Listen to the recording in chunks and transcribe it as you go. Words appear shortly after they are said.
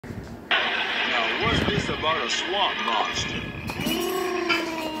about a swamp monster.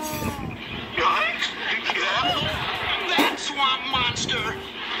 Yikes! Yeah? That swamp monster!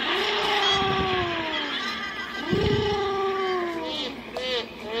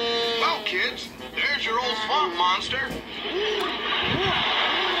 Well, kids, there's your old swamp monster.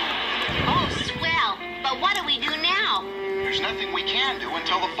 Oh, swell. But what do we do now? There's nothing we can do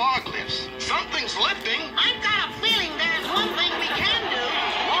until the fog lifts. Something's lifting. I've got a feeling there's one thing we can do.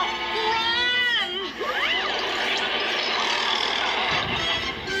 Run!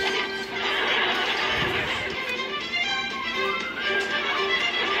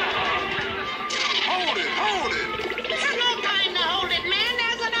 Hold it! Hold it! There's no time to hold it, man.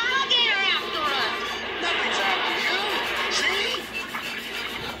 There's an alligator after us. Nothing's after you. See?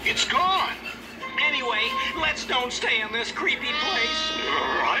 It's gone. Anyway, let's don't stay in this creepy place.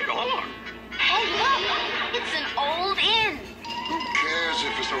 Right on. Hey, look. It's an old inn. Who cares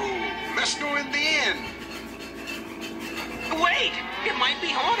if it's old? Let's go in the inn. Wait, it might be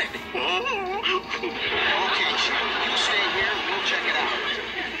haunted. Okay, Chip. You stay here. We'll check it out.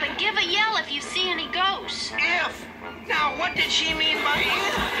 But give a yell if you see any ghosts. If. Now, what did she mean by if?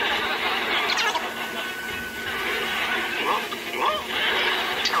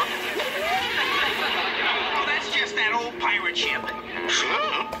 Oh, that's just that old pirate ship.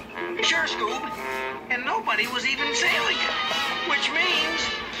 Sure, Scoob. And nobody was even sailing it. Which means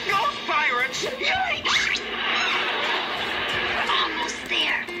ghost pirates. Yikes! Almost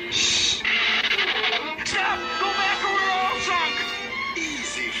there. Shh. Stop! Go back or we're all sunk!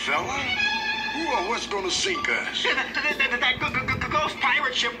 Easy, fella. Who or what's gonna sink us? That ghost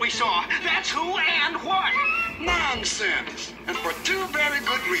pirate ship we saw. That's who and what. Nonsense. And for two very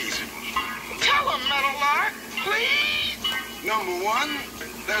good reasons. Tell him, Metal Lark, please. Number one,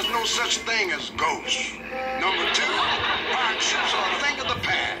 there's no such thing as ghosts. Number two, pirate ships are a thing of the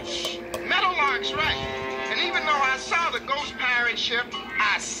past. Metal Lark's right. And even though I saw the ghost pirate ship,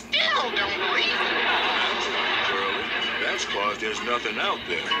 I still don't believe it. That's right, Curly. That's cause there's nothing out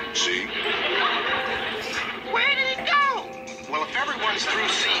there. See? Where did it go? Well, if everyone's through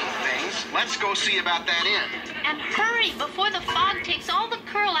seeing things, let's go see about that inn. And hurry before the fog takes all the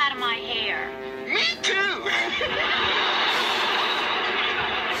curl out of my hair. Me too.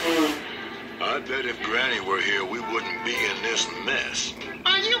 I bet if Granny were here, we wouldn't be in this mess.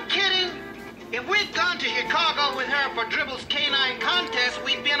 Are you kidding? If we'd gone to Chicago with her for Dribble's canine contest,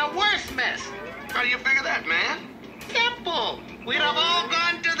 we'd be in a worse mess. How do you figure that, man? Simple. We'd have all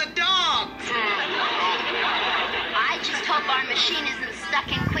gone to the dog. I just hope our machine isn't stuck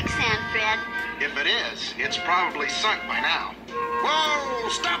in quicksand, Fred. If it is, it's probably sunk by now. Whoa,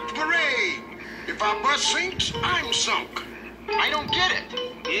 stop the parade. If our bus sinks, I'm sunk. I don't get it.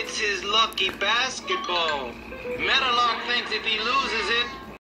 It's his lucky basketball. Metallock thinks if he loses it,